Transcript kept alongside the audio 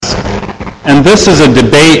And this is a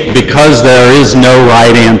debate because there is no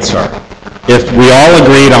right answer. If we all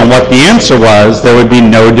agreed on what the answer was, there would be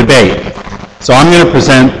no debate. So I'm going to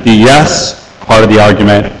present the yes part of the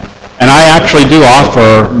argument. And I actually do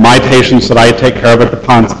offer my patients that I take care of at the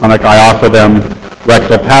Ponce Clinic, I offer them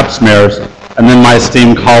rectal pap smears, and then my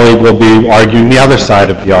esteemed colleague will be arguing the other side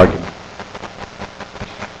of the argument.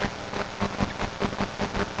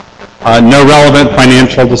 No relevant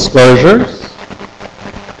financial disclosures.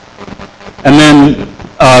 And then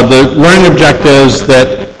the learning objectives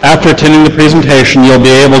that after attending the presentation, you'll be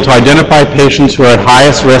able to identify patients who are at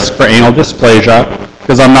highest risk for anal dysplasia,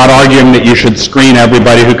 because I'm not arguing that you should screen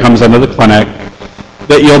everybody who comes into the clinic,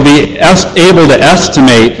 that you'll be able to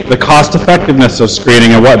estimate the cost effectiveness of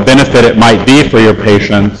screening and what benefit it might be for your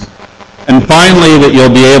patients, and finally that you'll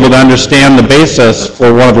be able to understand the basis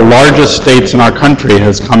for one of the largest states in our country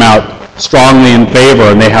has come out strongly in favor,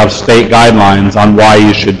 and they have state guidelines on why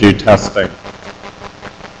you should do testing.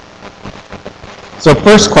 So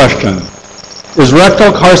first question, is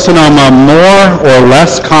rectal carcinoma more or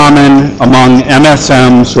less common among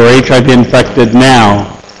MSMs who are HIV infected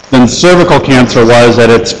now than cervical cancer was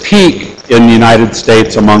at its peak in the United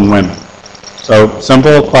States among women? So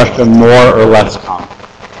simple question, more or less common.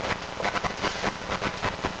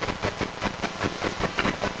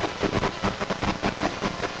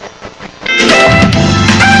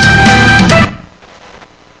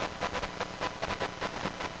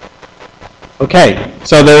 Okay,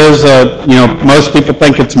 so there is most people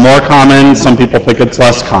think it's more common, some people think it's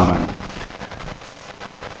less common.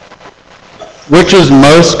 Which is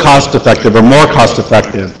most cost effective or more cost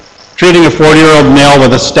effective? Treating a 40-year-old male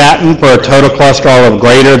with a statin for a total cholesterol of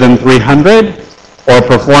greater than 300 or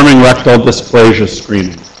performing rectal dysplasia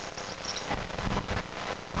screening?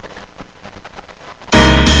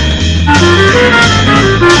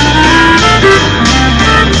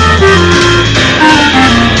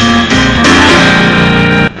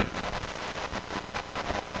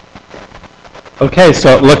 Okay,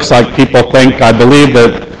 so it looks like people think, I believe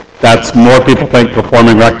that's more people think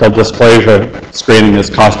performing rectal dysplasia screening is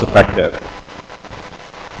cost effective.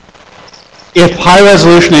 If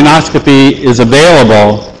high-resolution anoscopy is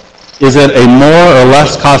available, is it a more or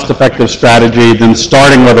less cost-effective strategy than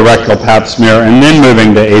starting with a rectal pap smear and then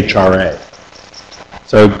moving to HRA?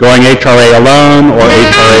 So going HRA alone or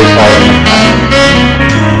HRA following the pap?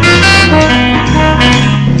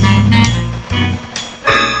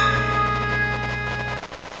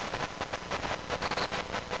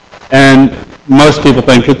 And most people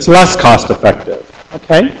think it's less cost-effective.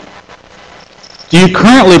 Okay? Do you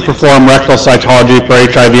currently perform rectal cytology for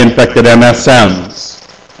HIV-infected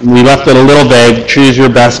MSMs? And we left it a little vague. Choose your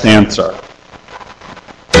best answer.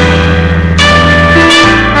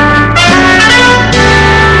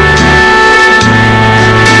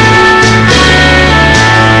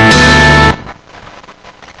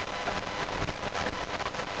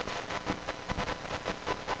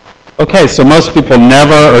 Okay, so most people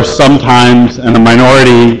never or sometimes, and a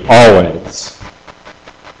minority always.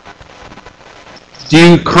 Do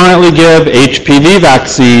you currently give HPV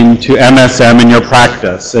vaccine to MSM in your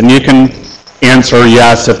practice? And you can answer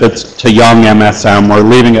yes if it's to young MSM. We're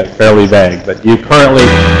leaving it fairly vague, but you currently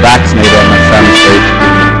vaccinate MSM for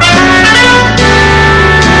HPV.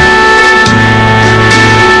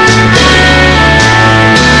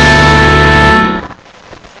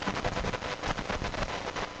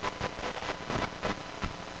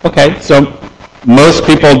 Okay, so most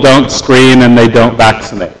people don't screen and they don't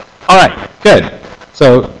vaccinate. All right, good.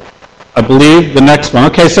 So I believe the next one.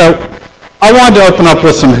 Okay, so I wanted to open up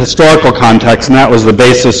with some historical context, and that was the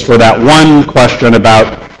basis for that one question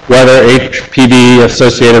about whether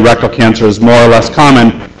HPV-associated rectal cancer is more or less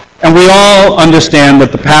common. And we all understand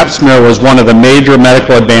that the pap smear was one of the major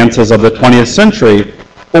medical advances of the 20th century.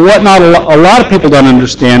 But what a lot of people don't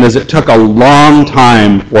understand is it took a long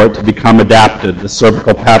time for it to become adapted, the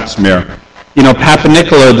cervical pap smear. You know,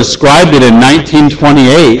 Papanicolaou described it in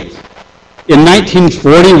 1928. In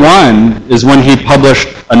 1941 is when he published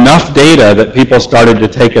enough data that people started to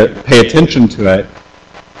pay attention to it.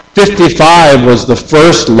 55 was the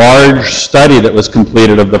first large study that was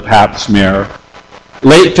completed of the pap smear.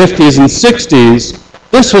 Late 50s and 60s,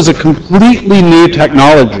 this was a completely new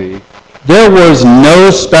technology. There was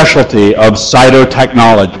no specialty of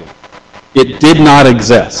cytotechnology. It did not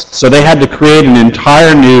exist. So they had to create an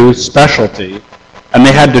entire new specialty, and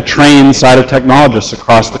they had to train cytotechnologists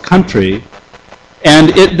across the country.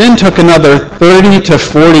 And it then took another 30 to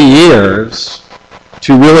 40 years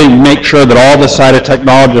to really make sure that all the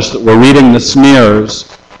cytotechnologists that were reading the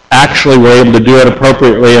smears actually were able to do it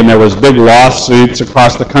appropriately, and there was big lawsuits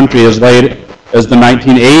across the country as as the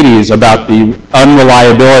 1980s about the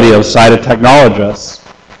unreliability of cytotechnologists.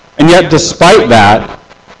 And yet, despite that,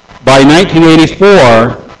 by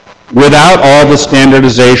 1984, without all the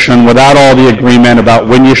standardization, without all the agreement about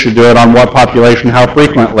when you should do it, on what population, how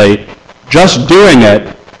frequently, just doing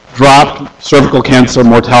it dropped cervical cancer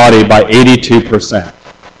mortality by 82%.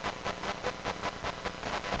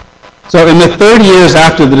 So in the 30 years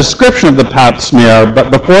after the description of the Pap smear,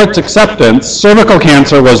 but before its acceptance, cervical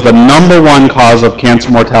cancer was the #1 cause of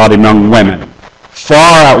cancer mortality among women,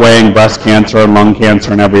 far outweighing breast cancer and lung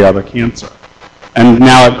cancer and every other cancer. And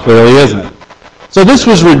now it clearly isn't. So this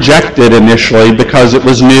was rejected initially because it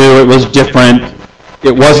was new, it was different,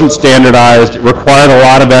 it wasn't standardized, it required a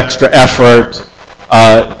lot of extra effort,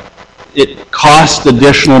 it cost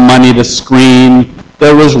additional money to screen.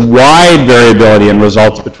 There was wide variability in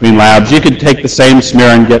results between labs. You could take the same smear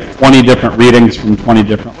and get 20 different readings from 20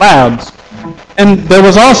 different labs. And there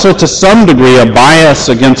was also, to some degree, a bias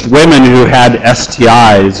against women who had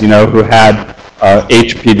STIs, who had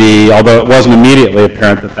HPV, although it wasn't immediately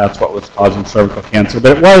apparent that that's what was causing cervical cancer.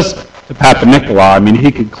 But it was to Papa Nicolau. I mean,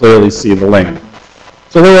 he could clearly see the link.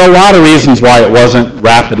 So there were a lot of reasons why it wasn't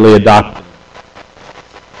rapidly adopted.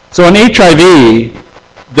 So in HIV,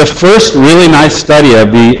 the first really nice study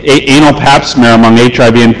of the anal Pap smear among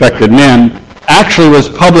HIV-infected men actually was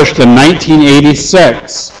published in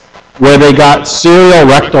 1986, where they got serial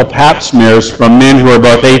rectal Pap smears from men who were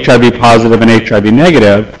both HIV positive and HIV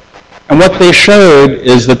negative. And what they showed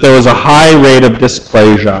is that there was a high rate of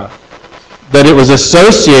dysplasia, that it was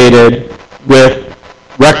associated with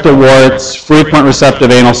rectal warts, frequent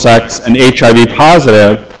receptive anal sex, and HIV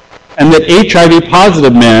positive, and that HIV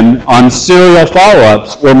positive men on serial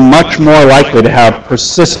follow-ups were much more likely to have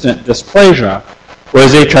persistent dysplasia,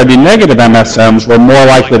 whereas HIV negative MSMs were more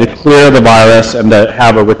likely to clear the virus and to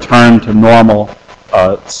have a return to normal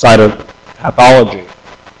cytopathology.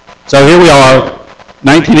 So here we are,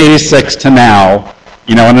 1986 to now.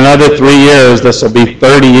 In another 3 years, this will be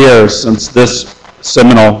 30 years since this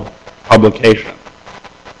seminal publication.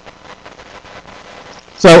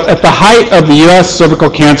 So at the height of the U.S. cervical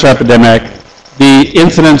cancer epidemic, the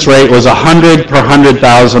incidence rate was 100 per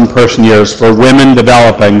 100,000 person years for women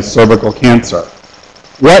developing cervical cancer.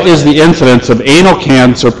 What is the incidence of anal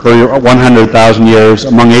cancer per 100,000 years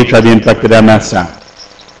among HIV-infected MSM?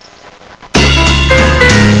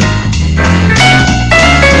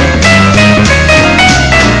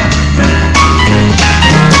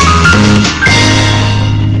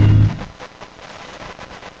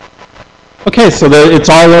 Okay, so it's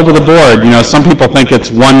all over the board. Some people think it's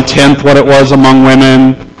 1/10 what it was among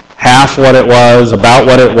women, half what it was, about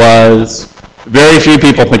what it was. Very few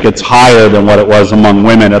people think it's higher than what it was among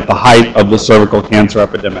women at the height of the cervical cancer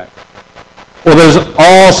epidemic. Well, there's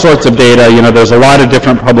all sorts of data. There's a lot of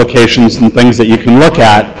different publications and things that you can look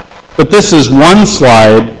at. But this is one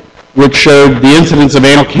slide which showed the incidence of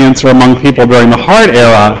anal cancer among people during the HAART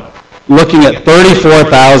era, looking at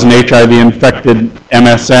 34,000 HIV-infected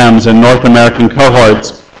MSMs in North American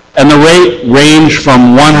cohorts, and the rate ranged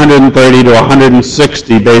from 130 to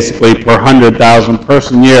 160 basically per 100,000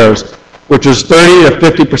 person years, which is 30 to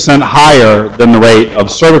 50% higher than the rate of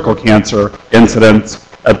cervical cancer incidence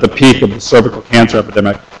at the peak of the cervical cancer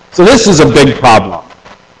epidemic. So this is a big problem.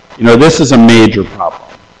 This is a major problem.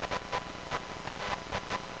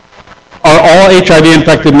 Are all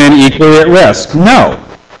HIV-infected men equally at risk? No.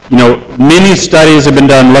 Many studies have been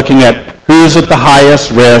done looking at who's at the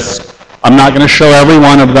highest risk. I'm not going to show every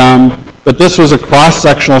one of them, but this was a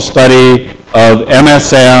cross-sectional study of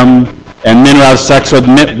MSM and men who have sex with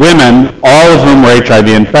women, all of whom were HIV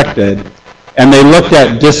infected. And they looked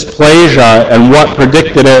at dysplasia and what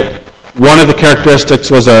predicted it. One of the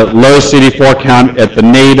characteristics was a low CD4 count at the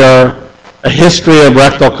nadir, a history of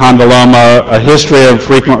rectal condyloma, a history of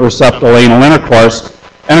frequent receptive anal intercourse.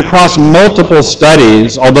 And across multiple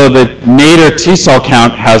studies, although the nadir T-cell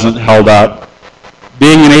count hasn't held up,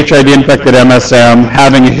 being an HIV-infected MSM,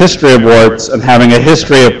 having a history of warts, and having a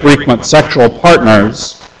history of frequent sexual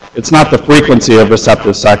partners, it's not the frequency of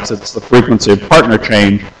receptive sex, it's the frequency of partner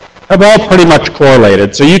change, have all pretty much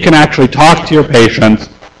correlated. So you can actually talk to your patients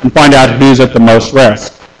and find out who's at the most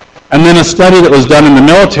risk. And then a study that was done in the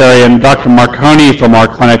military, and Dr. Marconi from our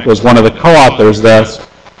clinic was one of the co-authors of this,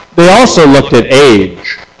 they also looked at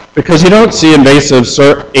age, because you don't see invasive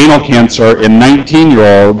anal cancer in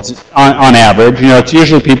 19-year-olds on average. It's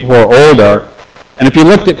usually people who are older. And if you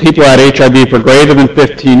looked at people who had HIV for greater than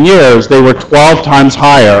 15 years, they were 12 times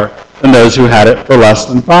higher than those who had it for less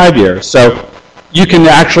than 5 years. So you can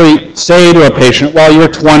actually say to a patient, well, you're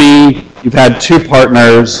 20, you've had 2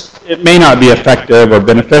 partners, it may not be effective or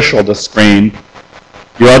beneficial to screen.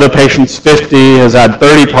 your other patient's 50, has had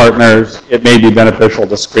 30 partners, it may be beneficial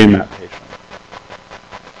to screen that patient.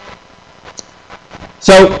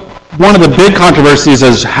 So one of the big controversies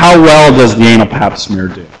is how well does the anal pap smear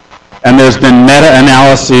do? And there's been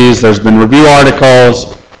meta-analyses, there's been review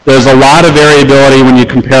articles, there's a lot of variability when you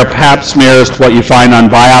compare pap smears to what you find on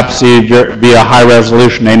biopsy via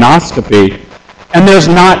high-resolution anoscopy, and there's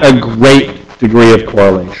not a great degree of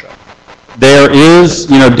correlation. There is,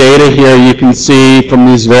 data here you can see from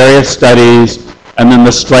these various studies, and then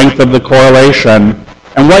the strength of the correlation.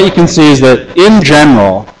 And what you can see is that in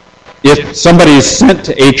general, if somebody is sent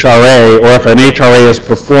to HRA, or if an HRA is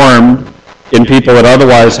performed in people that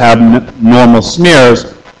otherwise have normal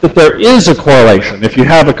smears, that there is a correlation. If you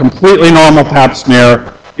have a completely normal pap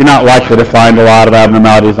smear, you're not likely to find a lot of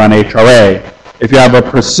abnormalities on HRA. If you have a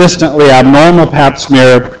persistently abnormal pap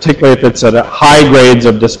smear, particularly if it's at high grades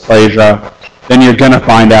of dysplasia, then you're going to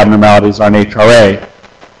find abnormalities on HRA.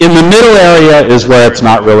 In the middle area is where it's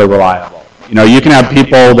not really reliable. You can have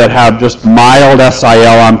people that have just mild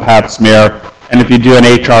SIL on pap smear, and if you do an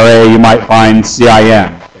HRA, you might find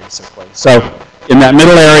CIN, basically. So in that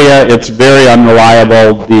middle area, it's very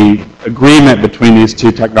unreliable, the agreement between these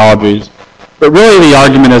two technologies. But really the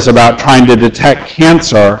argument is about trying to detect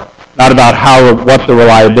cancer, not about what the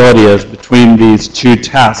reliability is between these two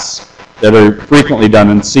tests that are frequently done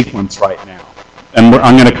in sequence right now. And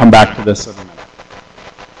I'm going to come back to this in a minute.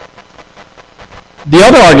 The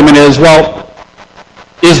other argument is, well,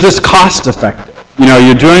 is this cost effective?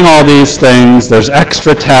 You're doing all these things, there's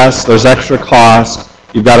extra tests, there's extra cost,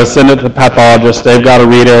 you've got to send it to the pathologist, they've got to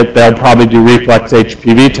read it, they'll probably do reflex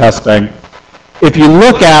HPV testing. If you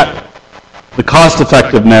look at the cost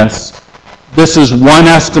effectiveness, this is one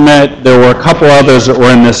estimate. There were a couple others that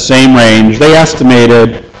were in this same range. They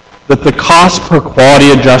estimated that the cost per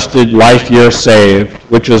quality adjusted life year saved,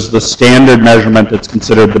 which is the standard measurement that's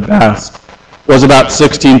considered the best, was about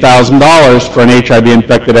 $16,000 for an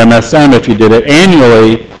HIV-infected MSM if you did it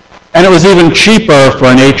annually, and it was even cheaper for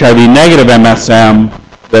an HIV-negative MSM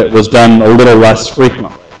that was done a little less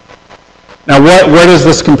frequently. Now, where does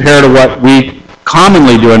this compare to what we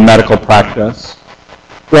commonly do in medical practice?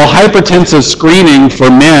 Well, hypertensive screening for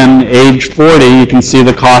men age 40, you can see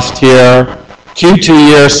the cost here.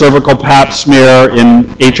 Q2-year cervical pap smear in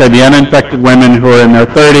HIV-infected women who are in their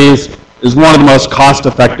 30s is one of the most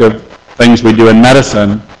cost-effective things we do in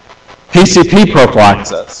medicine. PCP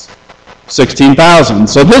prophylaxis, $16,000.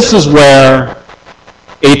 So this is where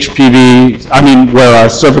where a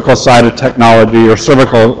cervical-sided technology or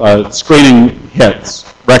cervical screening hits,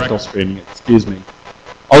 rectal screening, excuse me.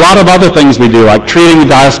 A lot of other things we do, like treating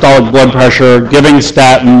diastolic blood pressure, giving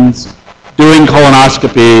statins, doing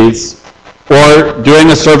colonoscopies, or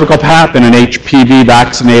doing a cervical pap in an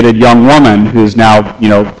HPV-vaccinated young woman who's now,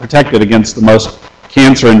 protected against the most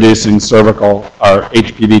cancer-inducing cervical or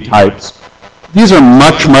HPV types. These are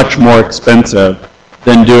much, much more expensive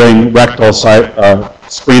than doing rectal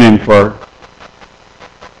screening for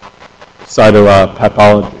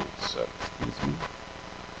cytopathology.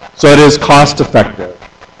 So it is cost-effective.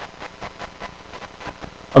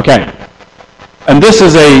 Okay. And this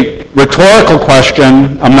is a rhetorical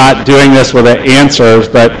question. I'm not doing this with the answers,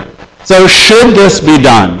 but so should this be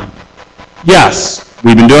done? Yes.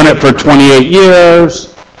 We've been doing it for 28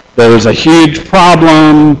 years. There's a huge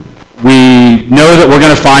problem. We know that we're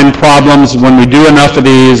going to find problems when we do enough of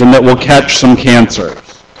these and that we'll catch some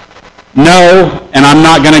cancers. No, and I'm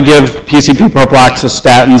not going to give PCP prophylaxis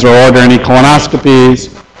statins or order any colonoscopies.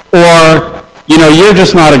 Or, you're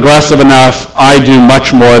just not aggressive enough. I do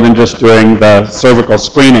much more than just doing the cervical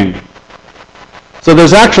screening. So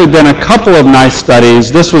there's actually been a couple of nice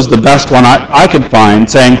studies. This was the best one I could find,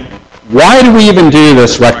 saying, why do we even do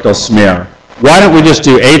this rectal smear? Why don't we just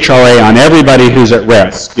do HRA on everybody who's at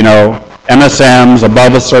risk? MSMs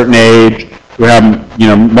above a certain age who have,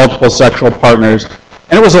 multiple sexual partners.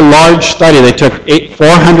 And it was a large study. They took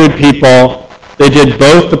 400 people. They did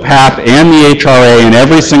both the PAP and the HRA in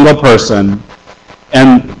every single person.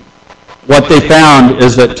 And what they found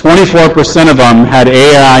is that 24% of them had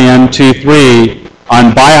AIN23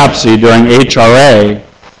 on biopsy during HRA.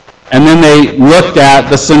 And then they looked at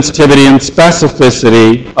the sensitivity and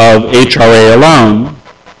specificity of HRA alone.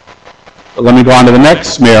 But let me go on to the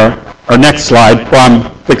next slide, before I'm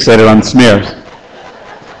fixated on smears.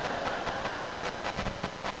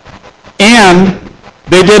 And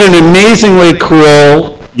they did an amazingly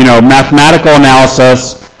cool, mathematical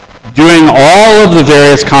analysis doing all of the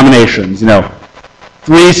various combinations,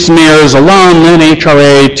 3 smears alone, then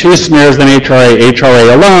HRA, 2 smears, then HRA,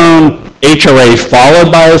 HRA alone, HRA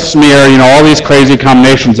followed by a smear, all these crazy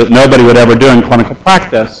combinations that nobody would ever do in clinical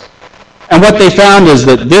practice. And what they found is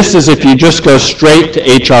that this is if you just go straight to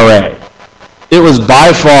HRA. It was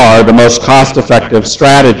by far the most cost-effective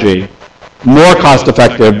strategy, more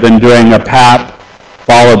cost-effective than doing a PAP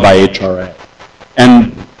followed by HRA.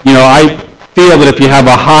 And, I feel that if you have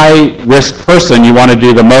a high-risk person, you want to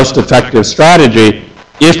do the most effective strategy.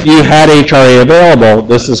 If you had HRA available,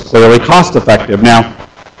 this is clearly cost-effective. Now,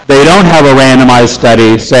 they don't have a randomized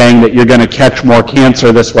study saying that you're going to catch more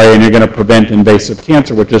cancer this way and you're going to prevent invasive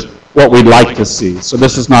cancer, which is what we'd like to see. So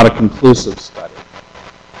this is not a conclusive study.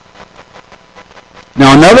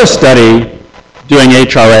 Now, another study doing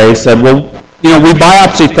HRA said, well, we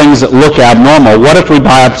biopsy things that look abnormal. What if we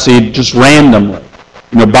biopsy just randomly?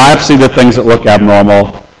 Biopsy the things that look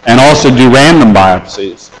abnormal and also do random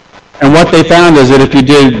biopsies. And what they found is that if you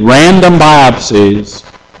did random biopsies,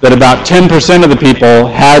 that about 10% of the people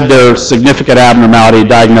had their significant abnormality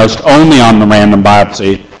diagnosed only on the random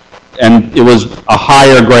biopsy, and it was a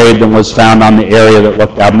higher grade than was found on the area that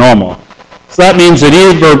looked abnormal. So that means that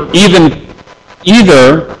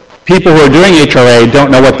either people who are doing HRA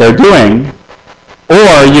don't know what they're doing,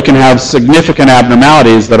 or you can have significant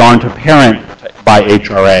abnormalities that aren't apparent by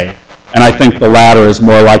HRA. And I think the latter is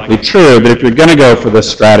more likely true, but if you're going to go for this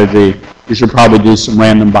strategy, you should probably do some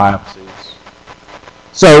random biopsies.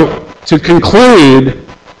 So, to conclude,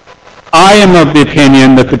 I am of the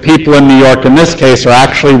opinion that the people in New York in this case are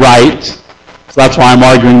actually right. So that's why I'm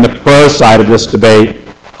arguing the pro side of this debate.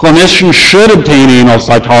 Clinicians should obtain anal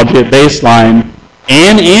cytology at baseline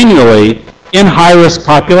and annually in high-risk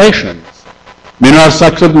populations. Men who have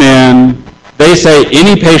sex with men, they say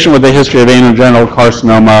any patient with a history of anogenital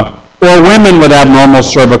carcinoma or women with abnormal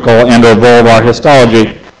cervical and or vulvar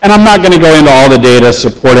histology. And I'm not going to go into all the data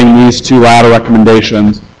supporting these two latter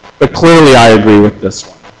recommendations, but clearly I agree with this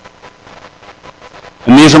one.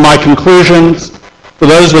 And these are my conclusions. For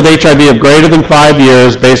those with HIV of greater than 5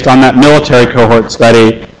 years, based on that military cohort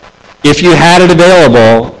study, if you had it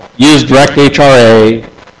available, use direct HRA,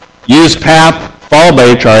 use PAP, followed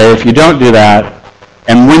by HRA if you don't do that,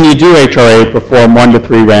 and when you do HRA, perform 1 to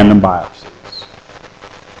 3 random biopsies.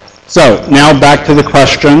 So, now back to the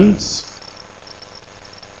questions.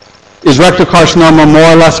 Is rectal carcinoma more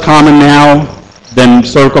or less common now than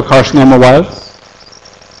cervical carcinoma was?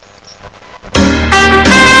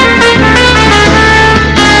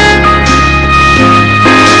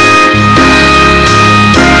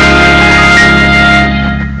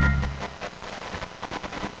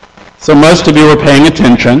 So most of you were paying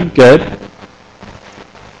attention. Good.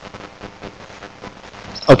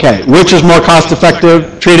 Okay, which is more cost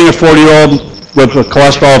effective? Treating a 40-year-old with a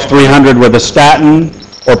cholesterol of 300 with a statin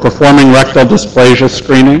or performing rectal dysplasia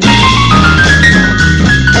screening?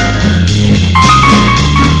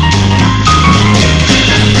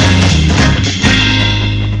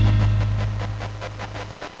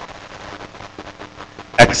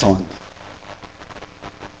 Excellent.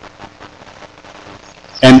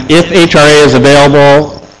 And if HRA is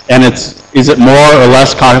available, and is it more or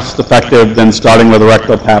less cost effective than starting with a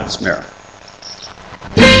rectal pap smear?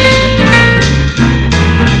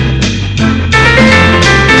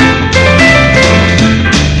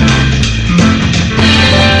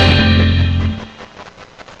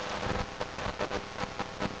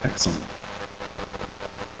 Excellent.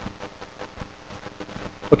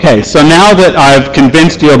 Okay, so now that I've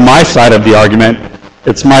convinced you of my side of the argument,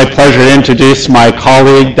 it's my pleasure to introduce my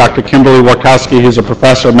colleague, Dr. Kimberly Workowski, who's a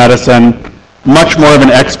professor of medicine, much more of an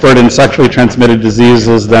expert in sexually transmitted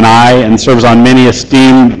diseases than I, and serves on many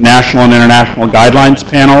esteemed national and international guidelines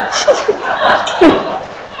panels.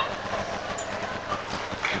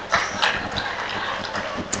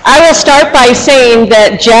 I will start by saying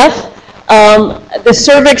that, Jeff, the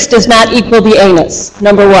cervix does not equal the anus,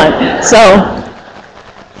 number one. So,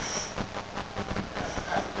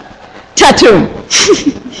 tattoo.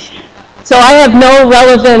 So I have no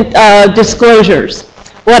relevant disclosures.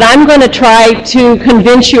 What I'm going to try to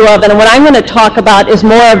convince you of, and what I'm going to talk about, is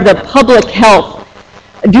more of the public health.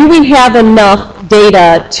 Do we have enough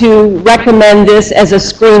data to recommend this as a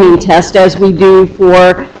screening test, as we do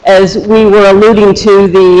for, as we were alluding to,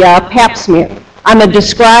 the pap smear? I'm going to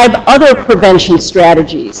describe other prevention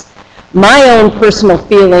strategies. My own personal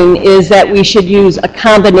feeling is that we should use a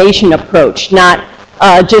combination approach, not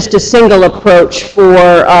just a single approach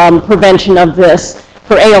for prevention of this,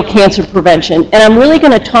 for anal cancer prevention. And I'm really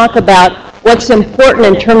going to talk about what's important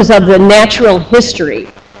in terms of the natural history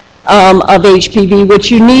of HPV, which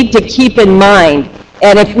you need to keep in mind.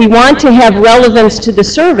 And if we want to have relevance to the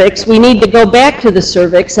cervix, we need to go back to the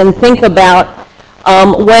cervix and think about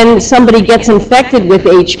when somebody gets infected with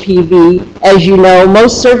HPV. As you know,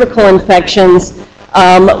 most cervical infections,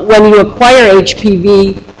 when you acquire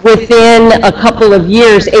HPV, within a couple of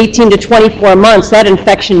years, 18 to 24 months, that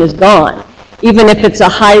infection is gone, even if it's a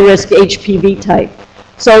high-risk HPV type.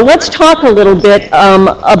 So let's talk a little bit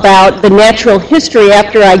about the natural history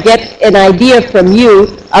after I get an idea from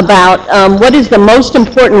you about what is the most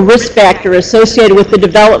important risk factor associated with the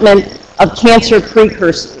development of cancer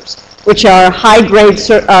precursors, which are high-grade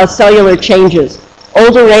cellular changes.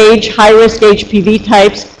 Older age, high-risk HPV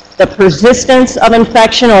types, the persistence of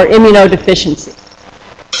infection or immunodeficiency.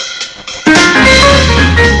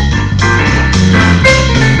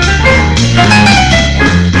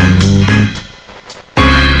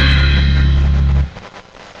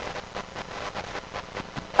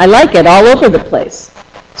 I like it, all over the place.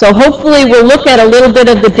 So hopefully we'll look at a little bit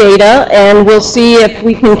of the data and we'll see if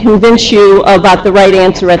we can convince you about the right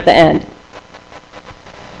answer at the end.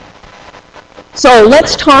 So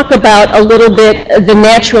let's talk about a little bit the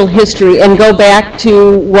natural history and go back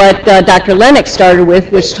to what Dr. Lennox started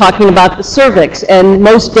with, which is talking about the cervix and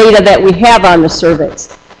most data that we have on the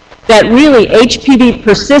cervix. That really HPV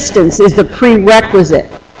persistence is the prerequisite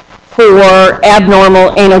for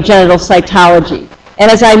abnormal anogenital cytology. And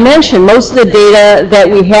as I mentioned, most of the data that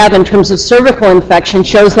we have in terms of cervical infection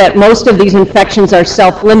shows that most of these infections are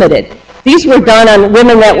self-limited. These were done on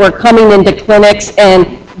women that were coming into clinics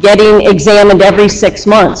and getting examined every 6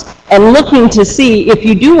 months and looking to see if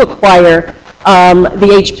you do acquire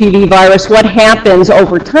the HPV virus, what happens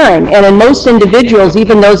over time. And in most individuals,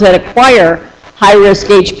 even those that acquire high-risk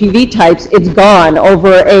HPV types, it's gone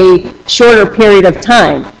over a shorter period of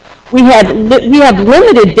time. We have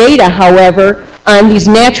limited data, however, on these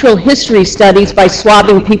natural history studies by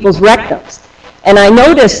swabbing people's rectums. And I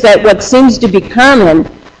noticed that what seems to be common,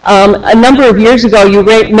 a number of years ago, you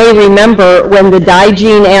may remember when the dye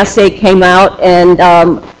gene assay came out and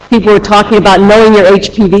people were talking about knowing your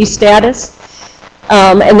HPV status.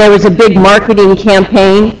 And there was a big marketing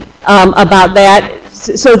campaign about that.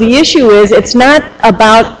 So the issue is, it's not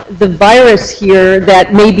about the virus here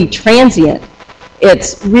that may be transient.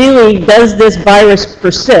 It's really, does this virus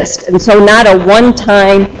persist? And so not a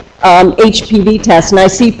one-time HPV test. And I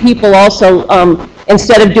see people also,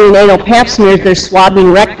 instead of doing anal pap smears, they're swabbing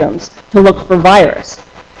rectums to look for virus.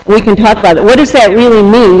 We can talk about it. What does that really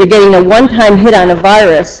mean? You're getting a one-time hit on a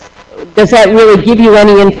virus. Does that really give you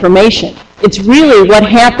any information? It's really what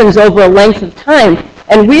happens over a length of time.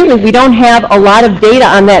 And really, we don't have a lot of data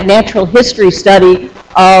on that natural history study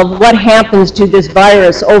of what happens to this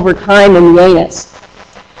virus over time in the anus.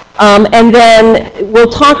 And then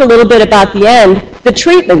we'll talk a little bit about the end, the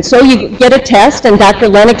treatment. So you get a test, and Dr.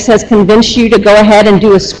 Lennox has convinced you to go ahead and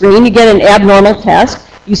do a screen. You get an abnormal test.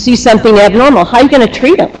 You see something abnormal. How are you going to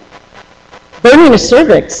treat them? Burning a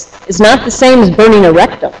cervix is not the same as burning a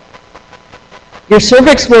rectum. Your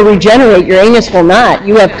cervix will regenerate, your anus will not.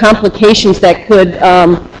 You have complications that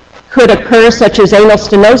could occur, such as anal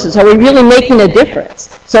stenosis. Are we really making a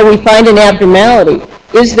difference? So we find an abnormality.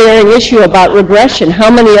 Is there an issue about regression?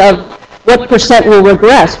 What percent will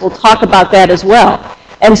regress? We'll talk about that as well.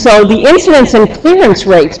 And so the incidence and clearance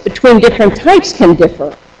rates between different types can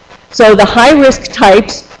differ. So the high-risk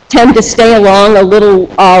types tend to stay along a little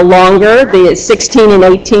longer, the 16 and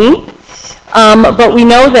 18. But we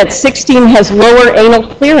know that 16 has lower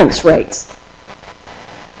anal clearance rates.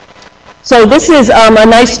 So this is a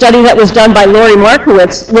nice study that was done by Lori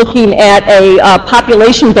Markowitz looking at a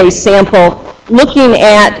population-based sample, looking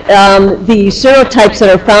at the serotypes that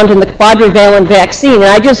are found in the quadrivalent vaccine. And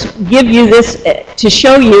I just give you this to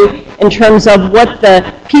show you in terms of what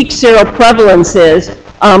the peak seroprevalence is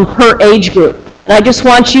per age group. And I just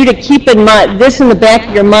want you to keep in mind this in the back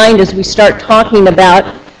of your mind as we start talking about,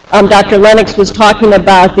 Dr. Lennox was talking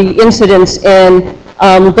about the incidence in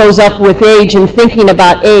goes up with age and thinking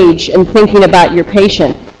about age and thinking about your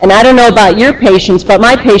patient. And I don't know about your patients, but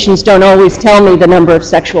my patients don't always tell me the number of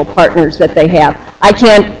sexual partners that they have. I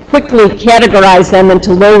can't quickly categorize them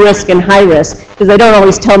into low risk and high risk because they don't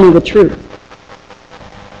always tell me the truth.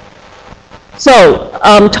 So,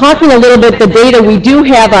 talking a little bit the data we do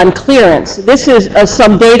have on clearance. This is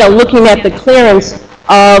some data looking at the clearance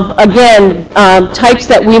of, again, types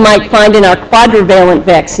that we might find in our quadrivalent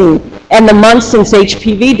vaccine and the months since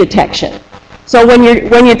HPV detection. So when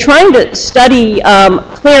you're trying to study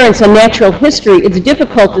clearance and natural history, it's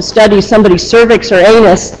difficult to study somebody's cervix or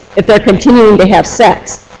anus if they're continuing to have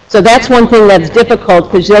sex. So that's one thing that's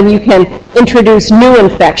difficult because then you can introduce new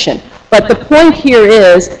infection. But the point here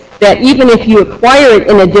is that even if you acquire it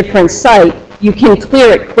in a different site, you can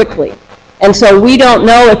clear it quickly. And so we don't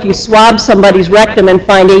know if you swab somebody's rectum and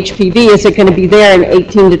find HPV, is it going to be there in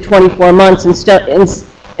 18 to 24 months instead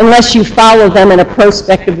unless you follow them in a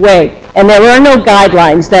prospective way. And there are no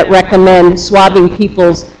guidelines that recommend swabbing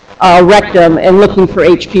people's rectum and looking for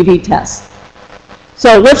HPV tests.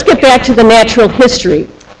 So let's get back to the natural history.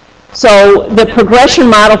 So the progression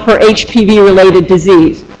model for HPV-related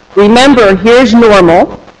disease. Remember, here's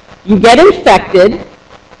normal. You get infected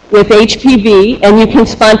with HPV and you can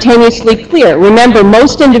spontaneously clear. Remember,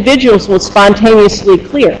 most individuals will spontaneously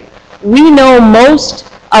clear. We know most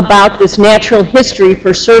about this natural history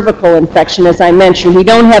for cervical infection, as I mentioned. We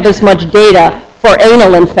don't have as much data for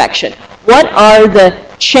anal infection. What are the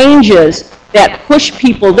changes that push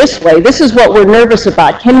people this way? This is what we're nervous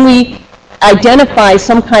about. Can we identify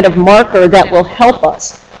some kind of marker that will help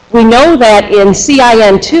us? We know that in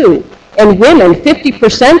CIN2, in women,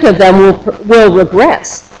 50% of them will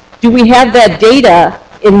regress. Do we have that data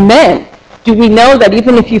in men? Do we know that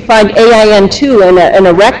even if you find AIN2 in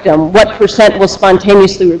a rectum, what percent will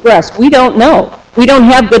spontaneously regress? We don't know. We don't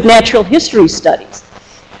have good natural history studies.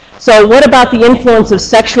 So what about the influence of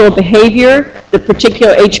sexual behavior, the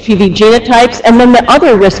particular HPV genotypes, and then the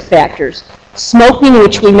other risk factors? Smoking,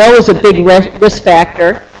 which we know is a big risk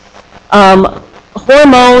factor,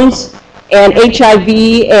 hormones, and HIV,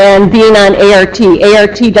 and being on ART.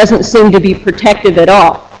 ART doesn't seem to be protective at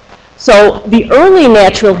all. So the early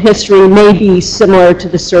natural history may be similar to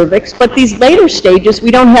the cervix, but these later stages we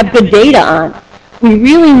don't have good data on. We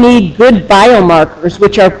really need good biomarkers,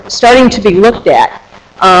 which are starting to be looked at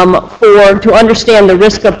to understand the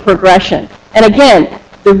risk of progression. And again,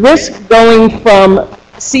 the risk going from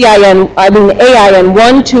AIN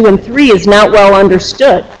 1, 2, and 3 is not well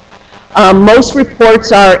understood. Most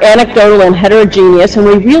reports are anecdotal and heterogeneous, and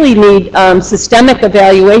we really need systemic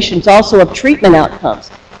evaluations also of treatment outcomes.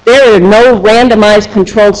 There are no randomized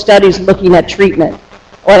controlled studies looking at treatment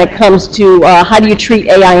when it comes to how do you treat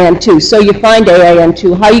AIN2. So you find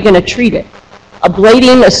AIN2, how are you going to treat it?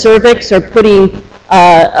 Ablating a cervix or putting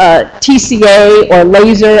TCA or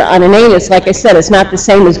laser on an anus, like I said, is not the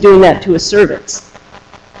same as doing that to a cervix.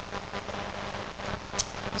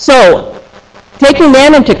 So taking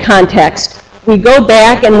that into context, we go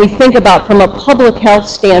back and we think about, from a public health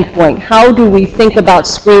standpoint, how do we think about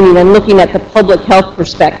screening and looking at the public health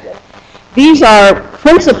perspective? These are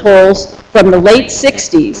principles from the late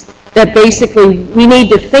 60s that basically we need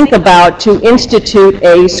to think about to institute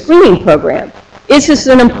a screening program. Is this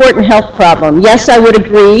an important health problem? Yes, I would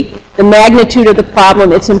agree. The magnitude of the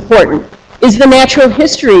problem, it's important. Is the natural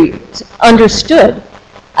history understood?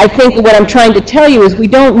 I think what I'm trying to tell you is we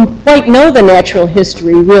don't quite know the natural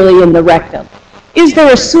history really in the rectum. Is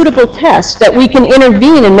there a suitable test that we can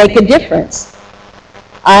intervene and make a difference?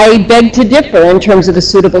 I beg to differ in terms of the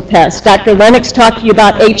suitable test. Dr. Lennox talked to you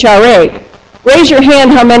about HRA. Raise your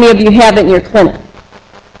hand how many of you have it in your clinic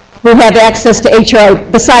who have access to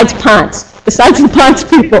HRA besides PONS, besides the PONS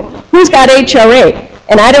people. Who's got HRA?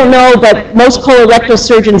 And I don't know, but most colorectal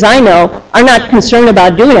surgeons I know are not concerned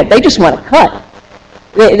about doing it. They just want to cut.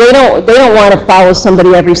 They don't want to follow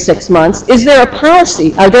somebody every 6 months. Is there a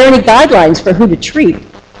policy? Are there any guidelines for who to treat?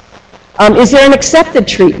 Is there an accepted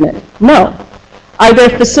treatment? No. Are there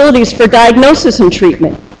facilities for diagnosis and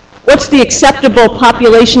treatment? What's the acceptable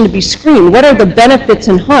population to be screened? What are the benefits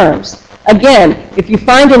and harms? Again, if you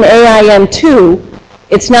find an AIN2,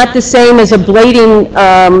 it's not the same as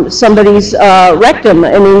ablating somebody's rectum.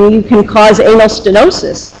 I mean, you can cause anal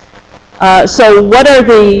stenosis. So what are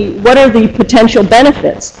the potential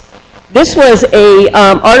benefits? This was a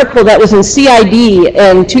article that was in CID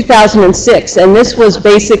in 2006, and this was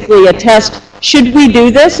basically a test. Should we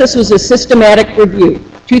do this? This was a systematic review,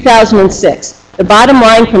 2006. The bottom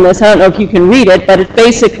line from this, I don't know if you can read it, but it's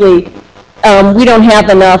basically we don't have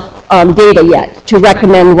enough data yet to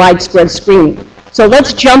recommend widespread screening. So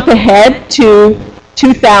let's jump ahead to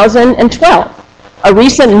 2012. A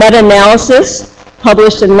recent meta-analysis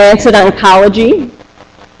published in Lancet Oncology.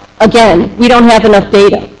 Again, we don't have enough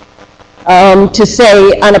data to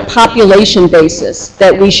say on a population basis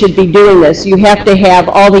that we should be doing this. You have to have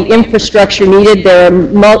all the infrastructure needed. There are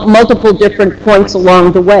multiple different points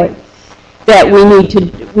along the way that we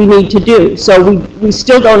need to do. So we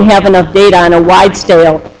still don't have enough data on a wide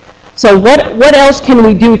scale. So what else can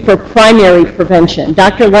we do for primary prevention?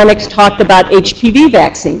 Dr. Lennox talked about HPV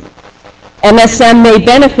vaccine. MSM may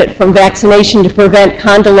benefit from vaccination to prevent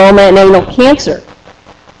condyloma and anal cancer.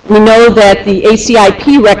 We know that the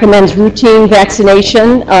ACIP recommends routine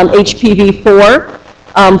vaccination, HPV-4,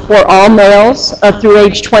 for all males through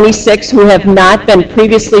age 26 who have not been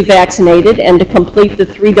previously vaccinated and to complete the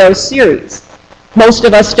 3-dose series. Most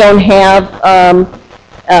of us don't have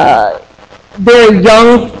very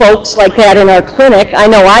young folks like that in our clinic. I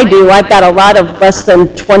know I do. I've got a lot of less than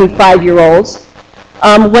 25-year-olds.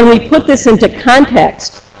 When we put this into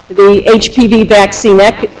context, the HPV vaccine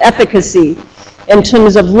efficacy, in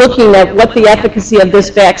terms of looking at what the efficacy of this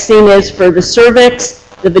vaccine is for the cervix,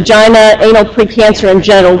 the vagina, anal precancer, and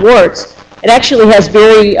genital warts, it actually has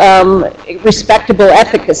very respectable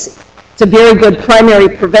efficacy. It's a very good primary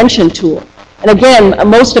prevention tool. And again,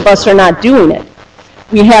 most of us are not doing it.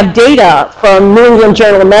 We have data from New England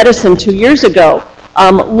Journal of Medicine 2 years ago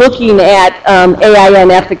looking at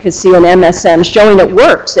AIN efficacy in MSM, showing it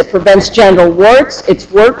works. It prevents genital warts. It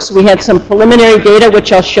works. We had some preliminary data,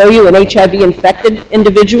 which I'll show you, in HIV-infected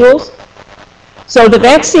individuals. So the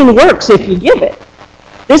vaccine works if you give it.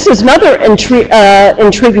 This is another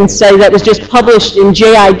intriguing study that was just published in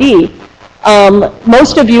JID.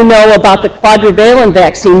 Most of you know about the quadrivalent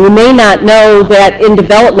vaccine. You may not know that in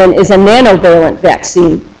development is a nanovalent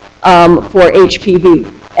vaccine for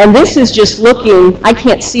HPV. And this is just looking, I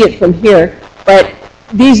can't see it from here, but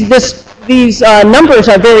these numbers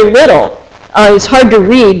are very little. It's hard to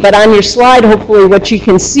read, but on your slide, hopefully what you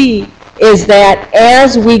can see is that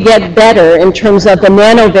as we get better in terms of the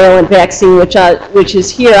nanovalent vaccine, which is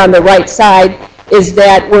here on the right side, is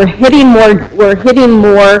that we're hitting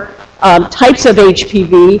more types of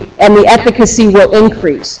HPV, and the efficacy will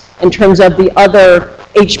increase in terms of the other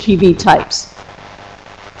HPV types.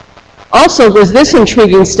 Also, was this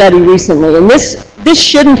intriguing study recently, and this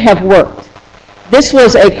shouldn't have worked. This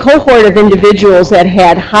was a cohort of individuals that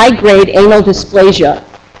had high-grade anal dysplasia,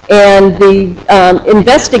 and the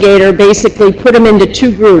investigator basically put them into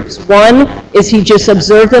two groups. One is he just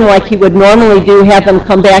observed them like he would normally do, have them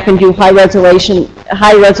come back and do high-resolution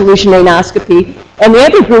anoscopy, and the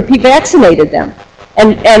other group, he vaccinated them.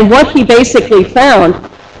 And what he basically found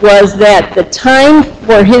was that the time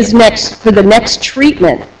for the next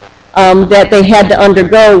treatment that they had to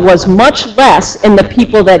undergo was much less in the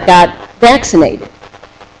people that got vaccinated.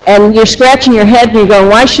 And you're scratching your head and you're going,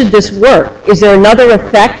 why should this work? Is there another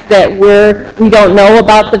effect that we don't know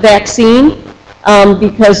about the vaccine?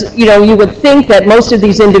 Because you would think that most of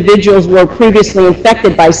these individuals were previously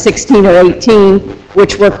infected by 16 or 18,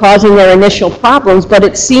 which were causing their initial problems, but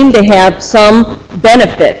it seemed to have some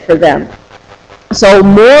benefit for them. So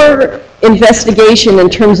more investigation in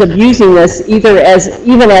terms of using this even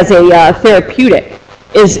as a therapeutic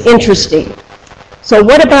is interesting. So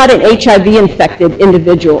what about in HIV-infected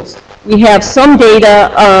individuals? We have some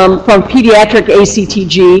data from pediatric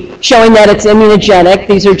ACTG showing that it's immunogenic.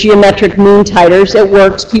 These are geometric mean titers. It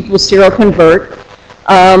works. People seroconvert.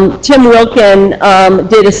 Tim Wilkin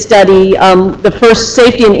did a study, the first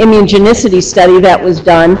safety and immunogenicity study that was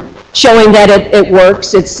done, showing that it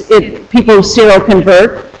works. People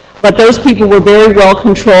seroconvert, but those people were very well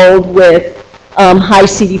controlled with high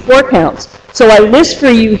CD4 counts. So I list for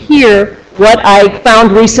you here what I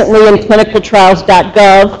found recently in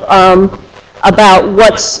clinicaltrials.gov about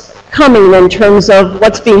what's coming in terms of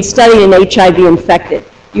what's being studied in HIV-infected.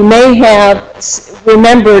 You may have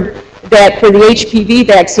remembered that for the HPV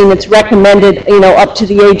vaccine, it's recommended, up to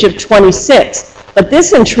the age of 26. But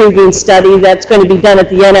this intriguing study that's going to be done at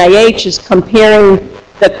the NIH is comparing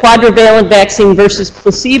the quadrivalent vaccine versus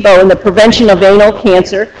placebo in the prevention of anal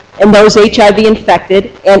cancer in those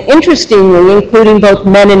HIV-infected, and interestingly, including both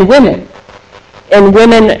men and women. And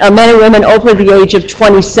men and women over the age of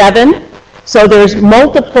 27. So there's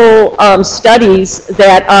multiple studies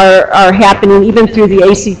that are happening even through the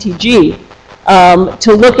ACTG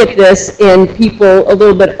to look at this in people a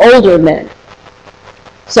little bit older men.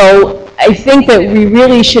 So I think that we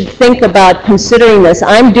really should think about considering this.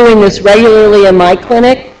 I'm doing this regularly in my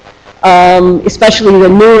clinic, especially the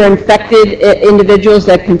newer infected individuals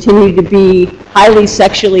that continue to be highly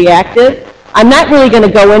sexually active. I'm not really going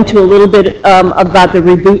to go into a little bit about the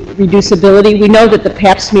reducibility. We know that the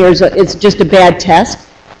pap smear is just a bad test.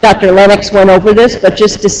 Dr. Lennox went over this, but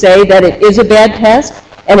just to say that it is a bad test,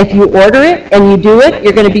 and if you order it and you do it,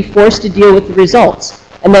 you're going to be forced to deal with the results.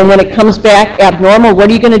 And then when it comes back abnormal, what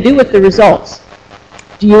are you going to do with the results?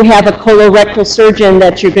 Do you have a colorectal surgeon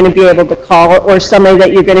that you're going to be able to call, or somebody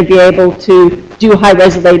that you're going to be able to do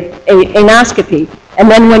high-resolution anoscopy?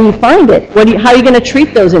 And then when you find it, how are you going to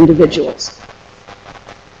treat those individuals?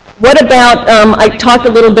 What about, I talked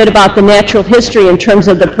a little bit about the natural history in terms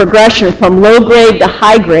of the progression from low grade to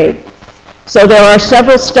high grade. So there are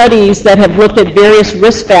several studies that have looked at various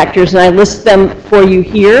risk factors, and I list them for you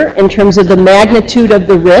here in terms of the magnitude of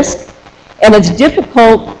the risk. And it's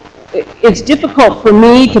difficult for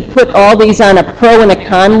me to put all these on a pro and a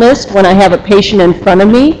con list when I have a patient in front of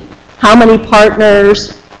me. How many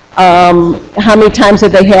partners, how many times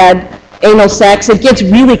have they had anal sex? It gets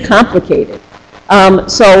really complicated.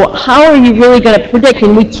 So how are you really going to predict?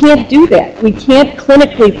 And we can't do that. We can't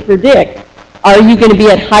clinically predict Are you going to be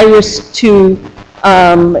at high risk to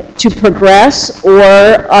progress, or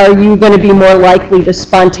are you going to be more likely to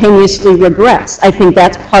spontaneously regress? I think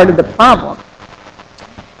that's part of the problem.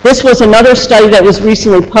 This was another study that was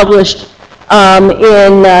recently published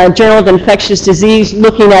in Journal of Infectious Disease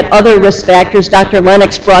looking at other risk factors. Dr.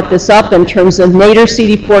 Lennox brought this up in terms of nadir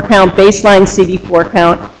CD4 count, baseline CD4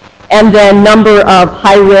 count, and then number of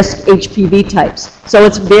high-risk HPV types. So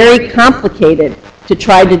it's very complicated to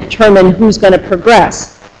try to determine who's going to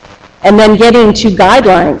progress. And then getting to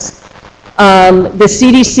guidelines. The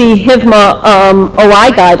CDC HIVMA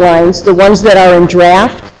OI guidelines, the ones that are in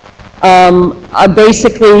draft,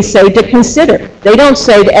 basically say to consider. They don't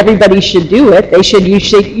say that everybody should do it.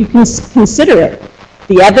 You can consider it.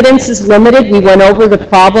 The evidence is limited. We went over the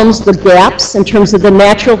problems, the gaps in terms of the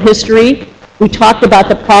natural history. We talked about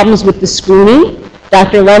the problems with the screening.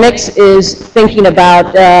 Dr. Lennox is thinking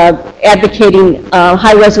about advocating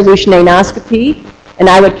high-resolution anoscopy, and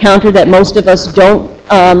I would counter that most of us don't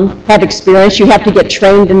have experience. You have to get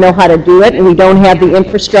trained to know how to do it, and we don't have the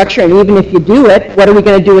infrastructure, and even if you do it, what are we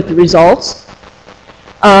going to do with the results?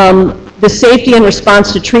 The safety and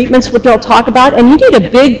response to treatments, which I'll talk about, and you need a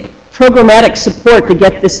big programmatic support to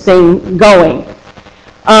get this thing going.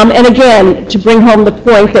 And again, to bring home the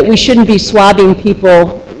point that we shouldn't be swabbing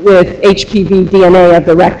people with HPV DNA of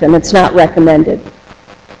the rectum. It's not recommended.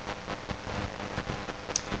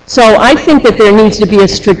 So I think that there needs to be a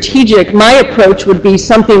strategic, my approach would be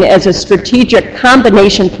something as a strategic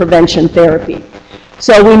combination prevention therapy.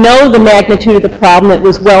 So we know the magnitude of the problem. It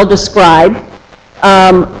was well described.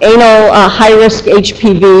 Anal high-risk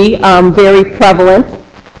HPV, very prevalent.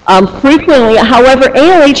 Frequently, however,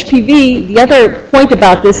 anal HPV, the other point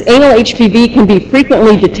about this, anal HPV can be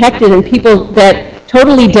frequently detected in people that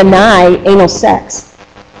totally deny anal sex.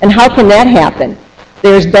 And how can that happen?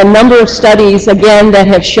 There's been a number of studies, again, that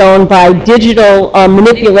have shown by digital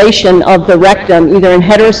manipulation of the rectum, either in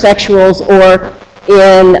heterosexuals or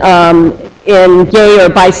in gay or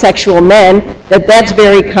bisexual men, that's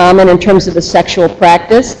very common in terms of the sexual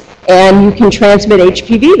practice, and you can transmit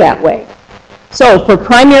HPV that way. So for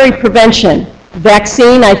primary prevention,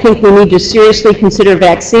 vaccine, I think we need to seriously consider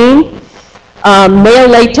vaccine. Male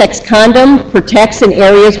latex condom protects in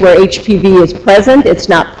areas where HPV is present. It's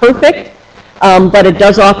not perfect, but it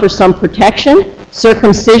does offer some protection.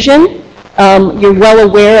 Circumcision, you're well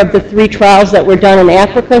aware of the 3 trials that were done in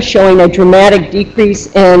Africa showing a dramatic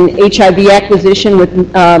decrease in HIV acquisition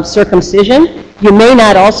with circumcision. You may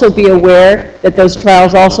not also be aware that those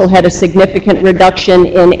trials also had a significant reduction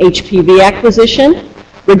in HPV acquisition,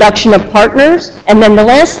 reduction of partners, and then the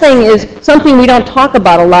last thing is something we don't talk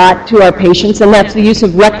about a lot to our patients, and that's the use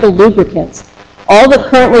of rectal lubricants. All the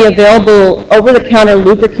currently available over-the-counter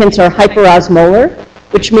lubricants are hyperosmolar,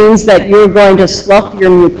 which means that you're going to slough your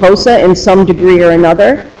mucosa in some degree or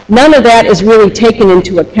another. None of that is really taken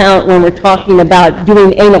into account when we're talking about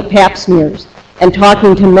doing anal pap smears and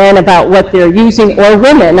talking to men about what they're using, or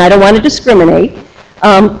women, I don't want to discriminate,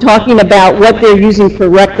 talking about what they're using for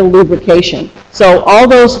rectal lubrication. So all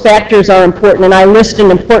those factors are important, and I list an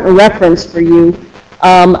important reference for you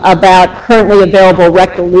about currently available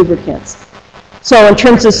rectal lubricants. So in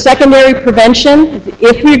terms of secondary prevention,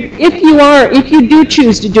 if you do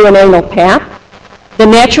choose to do an anal pap, the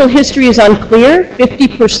natural history is unclear.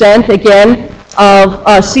 50% again of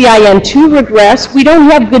CIN2 regress. We don't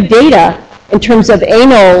have good data in terms of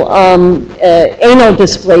anal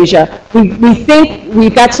dysplasia. We think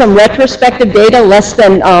we've got some retrospective data, less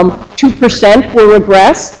than 2% will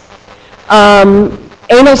regress.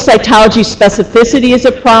 Anal cytology specificity is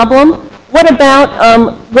a problem. What about,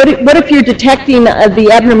 what if you're detecting the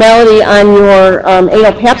abnormality on your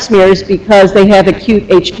anal pap smears because they have acute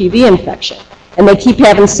HPV infection, and they keep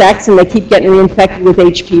having sex and they keep getting reinfected with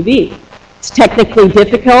HPV? It's technically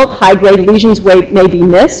difficult. High-grade lesions may be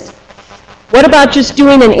missed. What about just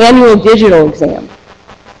doing an annual digital exam,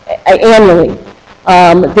 annually?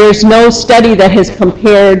 There's no study that has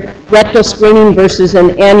compared rectal screening versus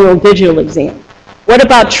an annual digital exam. What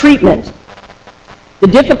about treatment? The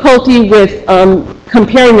difficulty with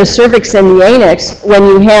comparing the cervix and the anus, when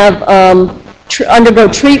you have undergo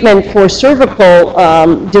treatment for cervical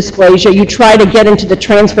dysplasia, you try to get into the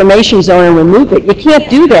transformation zone and remove it. You can't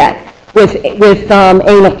do that with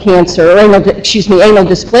anal cancer, or anal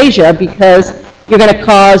dysplasia, because you're going to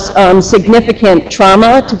cause significant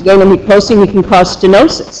trauma to the anal mucosa, and you can cause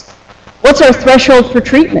stenosis. What's our threshold for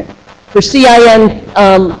treatment? For CIN,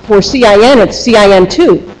 it's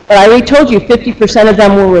CIN2. But I already told you 50% of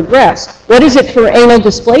them will regress. What is it for anal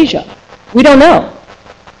dysplasia? We don't know.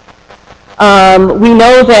 We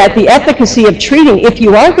know that the efficacy of treating, if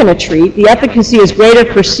you are going to treat, the efficacy is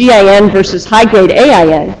greater for CIN versus high-grade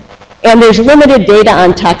AIN. And there's limited data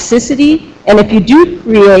on toxicity, and if you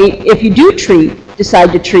do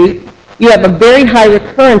decide to treat, you have a very high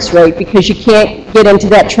recurrence rate because you can't get into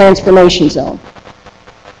that transformation zone.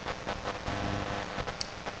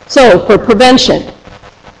 So for prevention,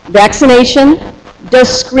 vaccination, does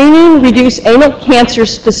screening reduce anal cancer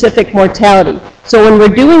specific mortality? So when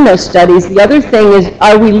we're doing those studies, the other thing is,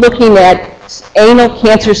 are we looking at anal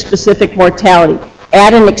cancer specific mortality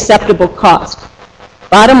at an acceptable cost?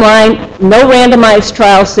 Bottom line, no randomized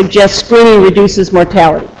trials suggest screening reduces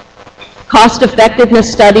mortality. Cost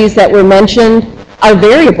effectiveness studies that were mentioned are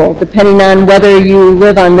variable depending on whether you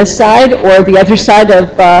live on this side or the other side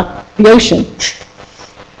of the ocean.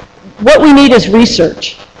 What we need is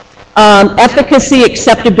research. Efficacy,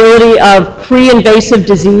 acceptability of pre-invasive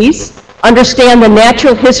disease, understand the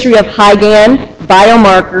natural history of HIGAN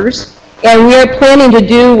biomarkers, and we are planning to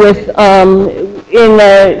do with,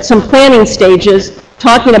 in some planning stages,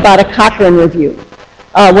 talking about a Cochrane review.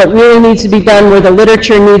 What really needs to be done, where the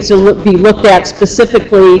literature needs to be looked at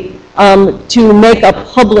specifically to make a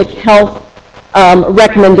public health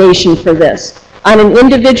recommendation for this. On an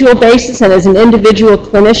individual basis and as an individual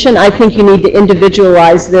clinician, I think you need to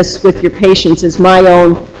individualize this with your patients, is my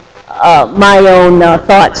own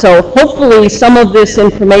thought. So hopefully some of this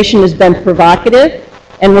information has been provocative,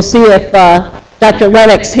 and we'll see if Dr.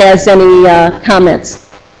 Lennox has any comments.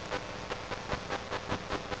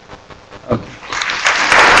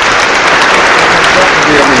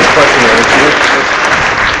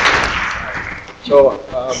 So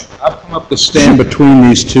I've come up to stand between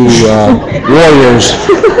these two warriors.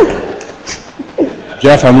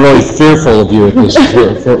 Jeff, I'm really fearful of you at this,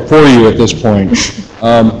 for you at this point.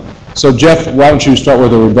 So Jeff, why don't you start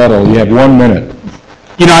with a rebuttal? You have 1 minute.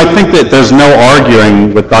 You know, I think that there's no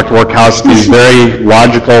arguing with Dr. Workowski's very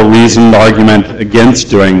logical, reasoned argument against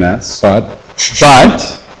doing this. But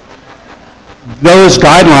those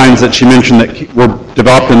guidelines that she mentioned that were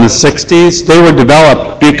developed in the 60s, they were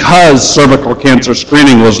developed because cervical cancer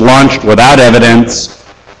screening was launched without evidence,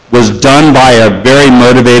 was done by a very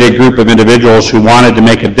motivated group of individuals who wanted to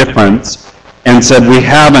make a difference, and said we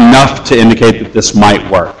have enough to indicate that this might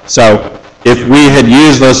work. So if we had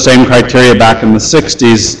used those same criteria back in the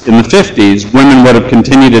 60s, in the 50s, women would have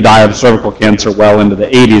continued to die of cervical cancer well into the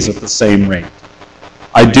 80s at the same rate.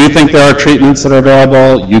 I do think there are treatments that are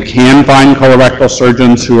available. You can find colorectal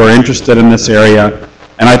surgeons who are interested in this area.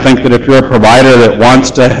 And I think that if you're a provider that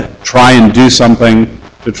wants to try and do something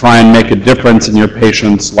to try and make a difference in your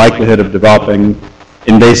patient's likelihood of developing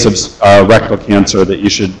invasive rectal cancer, that you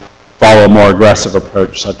should follow a more aggressive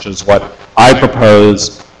approach, such as what I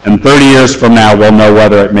propose. And 30 years from now, we'll know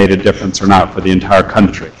whether it made a difference or not for the entire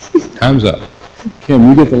country. Time's up. Kim,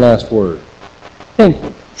 you get the last word. Thank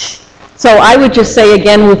you. So I would just say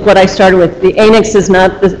again with what I started with, the anus is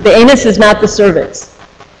not the cervix.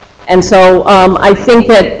 And so I think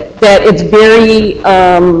that it's very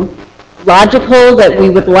logical that we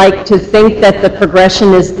would like to think that the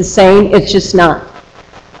progression is the same. It's just not.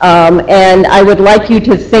 And I would like you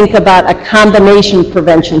to think about a combination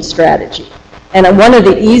prevention strategy. And one of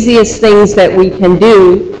the easiest things that we can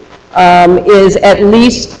do is at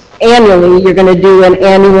least annually, you're going to do an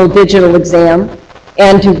annual digital exam,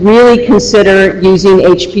 and to really consider using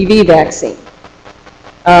HPV vaccine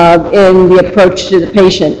in the approach to the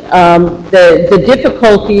patient. The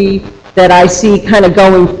difficulty that I see kind of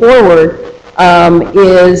going forward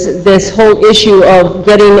is this whole issue of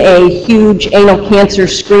getting a huge anal cancer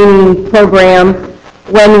screening program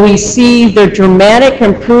when we see the dramatic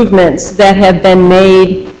improvements that have been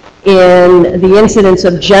made in the incidence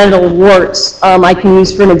of genital warts. I can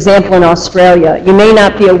use for an example in Australia. You may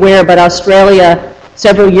not be aware, but Australia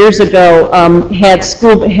several years ago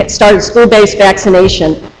started school-based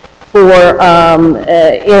vaccination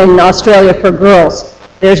in Australia for girls.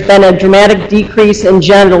 There's been a dramatic decrease in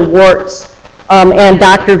genital warts and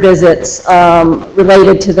doctor visits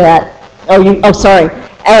related to that. Sorry.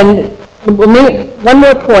 And one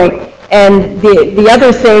more point. And the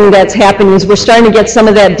other thing that's happening is we're starting to get some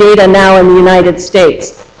of that data now in the United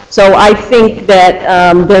States. So I think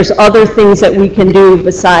that there's other things that we can do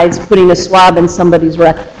besides putting a swab in somebody's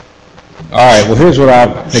rectum. All right, well, here's what I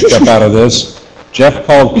picked up out of this. Jeff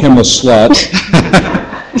called Kim a slut.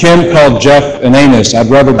 Kim called Jeff an anus. I'd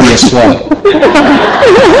rather be a slut.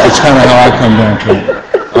 That's kind of how I come down to it.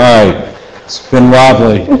 All right, it's been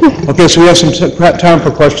lovely. Okay, so we have some time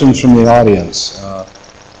for questions from the audience.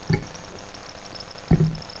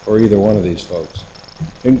 Or either one of these folks.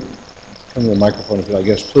 Come to the microphone if you like.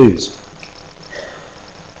 Yes, please.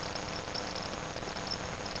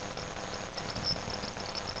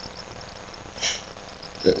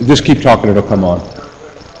 Just keep talking, it'll come on.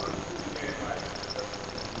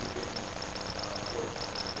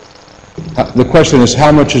 The question is,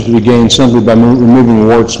 how much is to be gained simply by removing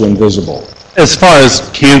warts when visible? As far as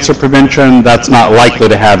cancer prevention, that's not likely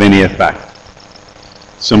to have any effect.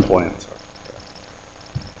 Simple answer.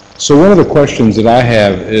 So one of the questions that I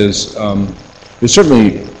have is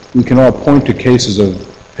certainly we can all point to cases of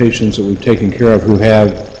patients that we've taken care of who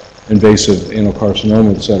have invasive anal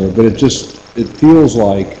carcinoma, et cetera, but it feels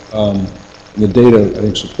like, the data I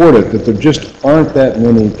think support it, that there just aren't that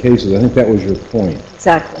many cases. I think that was your point.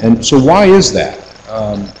 Exactly. And so why is that,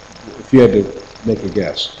 if you had to make a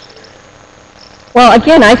guess? Well,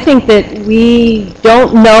 again, I think that we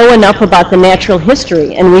don't know enough about the natural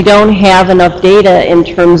history, and we don't have enough data in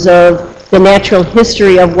terms of the natural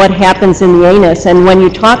history of what happens in the anus. And when you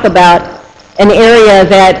talk about an area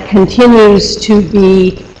that continues to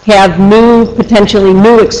have potentially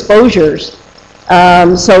new exposures,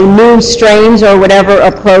 so new strains or whatever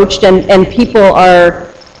approached, and people are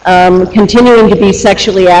continuing to be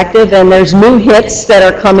sexually active, and there's new hits that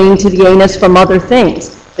are coming to the anus from other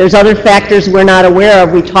things. There's other factors we're not aware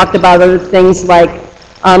of. We talked about other things like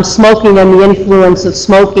smoking and the influence of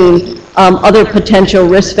smoking, other potential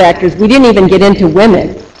risk factors. We didn't even get into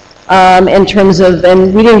women in terms of,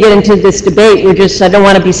 and we didn't get into this debate. I don't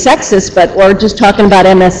want to be sexist, but we're just talking about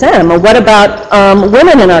MSM. Or what about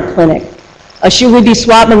women in our clinic? Should we be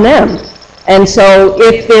swabbing them? And so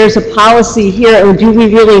if there's a policy here, or do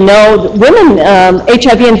we really know that women,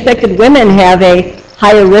 HIV-infected women have a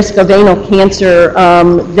higher risk of anal cancer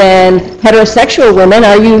than heterosexual women?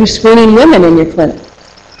 Are you screening women in your clinic?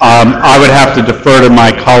 I would have to defer to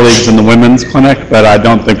my colleagues in the women's clinic, but I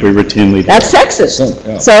don't think we routinely do. That's sexist.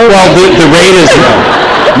 Yeah. So, Well, the rate is,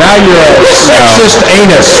 Now you're a sexist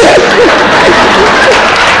anus.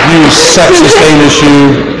 You sexist anus,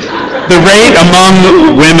 you. the rate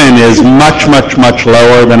among women is much, much, much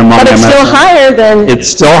lower than among but it's still MSM. higher than, It's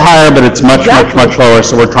still higher, but it's much, Exactly. much, much lower,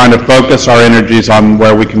 so we're trying to focus our energies on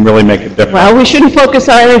where we can really make a difference. well, we shouldn't focus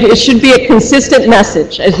our energy. It should be a consistent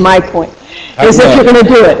message, is my point, is if you're going to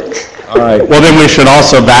do it. All right. Well, then we should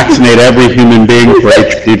also vaccinate every human being for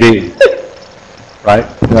HPV, right?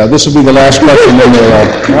 This will be the last question, then we'll,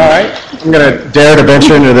 All right, I'm going to dare to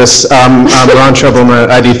venture into this. I'm Ron Trouble, I'm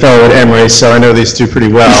an ID fellow at Emory, so I know these two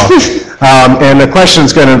pretty well. And the question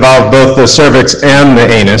is going to involve both the cervix and the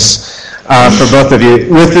anus for both of you.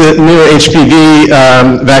 With the new HPV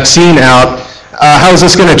vaccine out, how is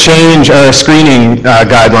this going to change our screening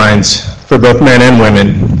guidelines for both men and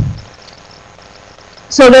women?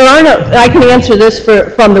 So there are no, I can answer this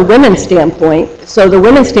from the women's standpoint. So the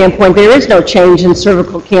women's standpoint, there is no change in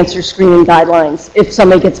cervical cancer screening guidelines if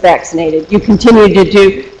somebody gets vaccinated. You continue to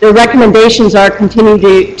do, the recommendations are continue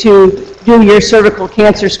to do your cervical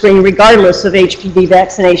cancer screening regardless of HPV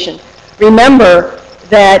vaccination. Remember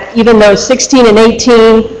that even though 16 and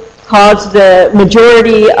 18 cause the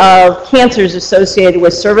majority of cancers associated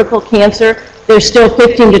with cervical cancer, there's still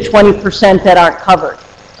 15 to 20% that aren't covered.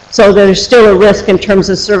 So there's still a risk in terms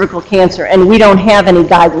of cervical cancer, and we don't have any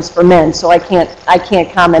guidance for men, so I can't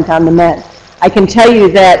comment on the men. I can tell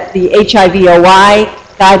you that the HIV-OI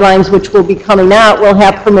guidelines, which will be coming out, will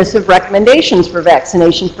have permissive recommendations for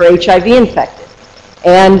vaccination for HIV infected.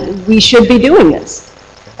 And we should be doing this.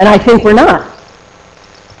 And I think we're not.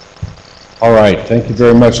 all right, thank you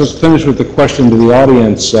very much. Let's finish with the question to the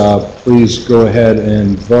audience. Please go ahead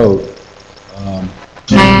and vote.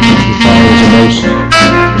 The most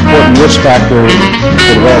important risk factor for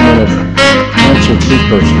the development of cancer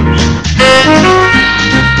precursors.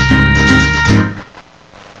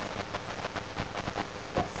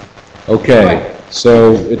 Okay,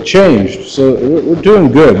 so it changed. So we're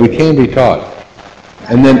doing good. We can be taught.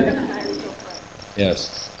 And then,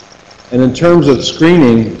 yes. And in terms of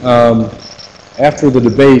screening, after the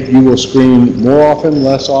debate, you will screen more often,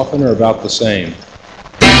 less often, or about the same?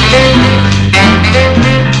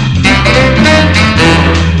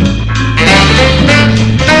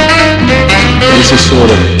 This is sort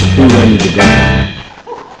of who won the debate.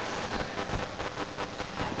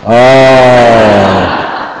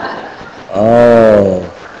 Oh.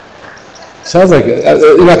 Sounds like,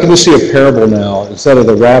 I can just see a parable now. Instead of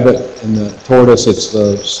the rabbit and the tortoise, it's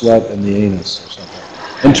the slut and the anus or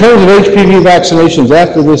something. In terms of HPV vaccinations,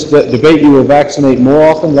 after this debate, you will vaccinate more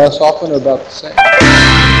often, less often, or about the same?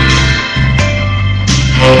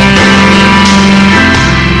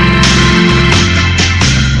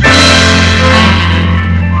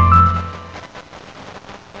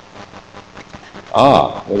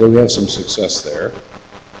 Well, we have some success there.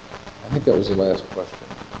 I think that was the last question.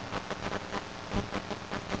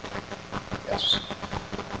 Yes.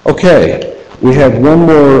 Okay, We have one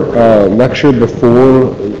more lecture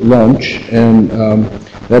before lunch, and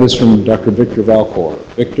that is from Dr. Victor Valcor.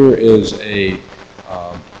 Victor is a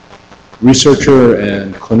researcher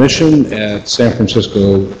and clinician at San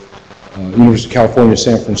Francisco, University of California,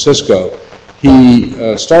 San Francisco. He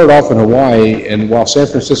started off in Hawaii, and while San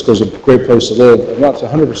Francisco is a great place to live, I'm not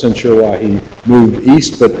 100% sure why he moved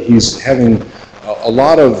east, but he's having a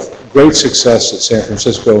lot of great success at San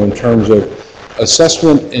Francisco in terms of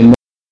assessment and